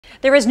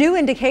There is new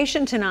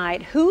indication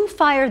tonight who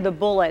fired the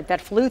bullet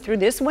that flew through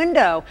this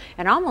window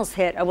and almost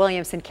hit a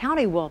Williamson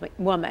County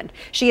woman.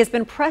 She has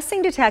been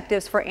pressing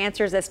detectives for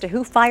answers as to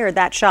who fired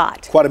that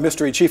shot. Quite a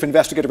mystery. Chief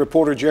investigative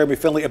reporter Jeremy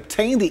Finley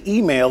obtained the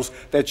emails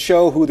that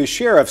show who the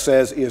sheriff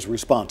says is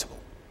responsible.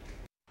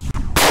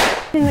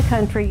 In the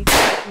country,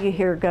 you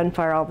hear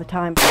gunfire all the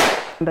time,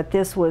 but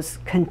this was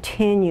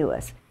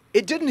continuous.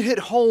 It didn't hit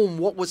home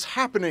what was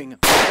happening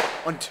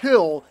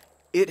until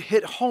it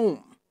hit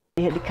home.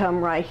 You had to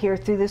come right here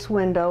through this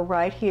window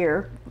right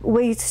here.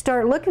 We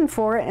start looking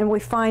for it and we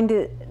find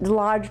it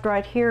lodged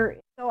right here.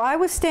 So I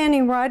was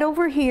standing right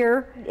over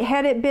here.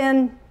 Had it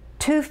been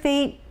 2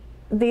 feet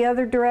the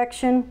other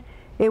direction,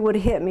 it would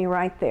have hit me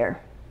right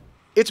there.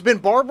 It's been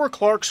Barbara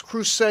Clark's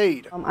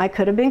crusade. I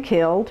could have been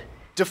killed.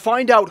 To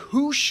find out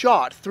who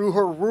shot through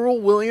her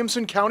rural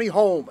Williamson County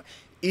home.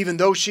 Even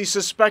though she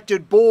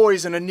suspected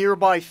boys in a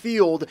nearby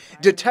field,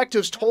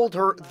 detectives told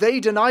her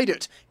they denied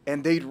it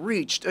and they'd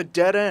reached a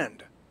dead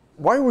end.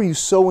 Why were you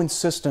so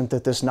insistent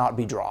that this not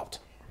be dropped?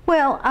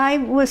 Well, I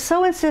was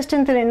so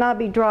insistent that it not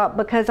be dropped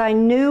because I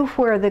knew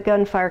where the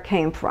gunfire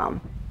came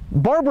from.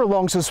 Barbara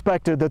long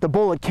suspected that the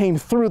bullet came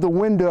through the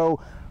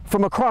window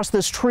from across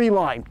this tree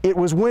line. It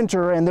was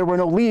winter and there were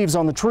no leaves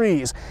on the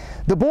trees.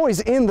 The boys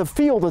in the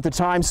field at the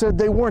time said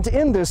they weren't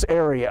in this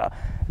area.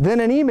 Then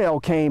an email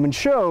came and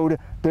showed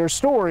their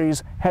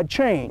stories had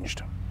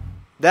changed.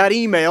 That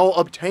email,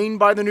 obtained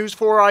by the News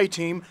 4i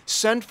team,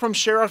 sent from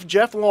Sheriff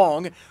Jeff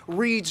Long,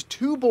 reads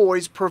 2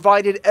 boys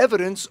provided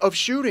evidence of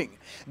shooting.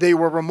 They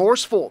were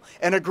remorseful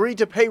and agreed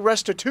to pay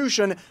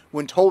restitution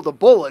when told the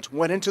bullet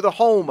went into the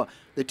home.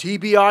 The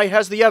TBI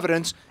has the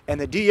evidence and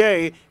the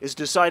DA is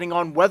deciding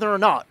on whether or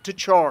not to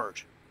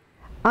charge.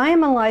 I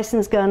am a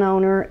licensed gun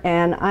owner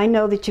and I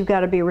know that you've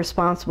got to be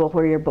responsible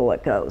where your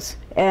bullet goes.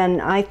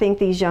 And I think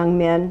these young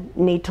men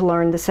need to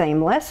learn the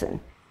same lesson.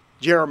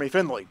 Jeremy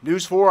Finley,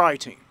 News 4i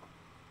team.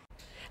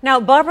 Now,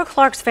 Barbara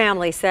Clark's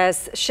family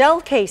says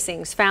shell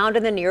casings found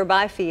in the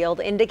nearby field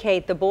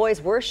indicate the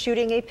boys were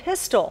shooting a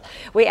pistol.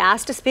 We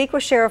asked to speak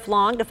with Sheriff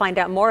Long to find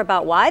out more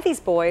about why these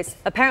boys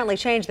apparently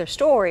changed their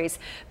stories,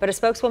 but a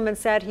spokeswoman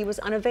said he was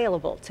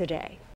unavailable today.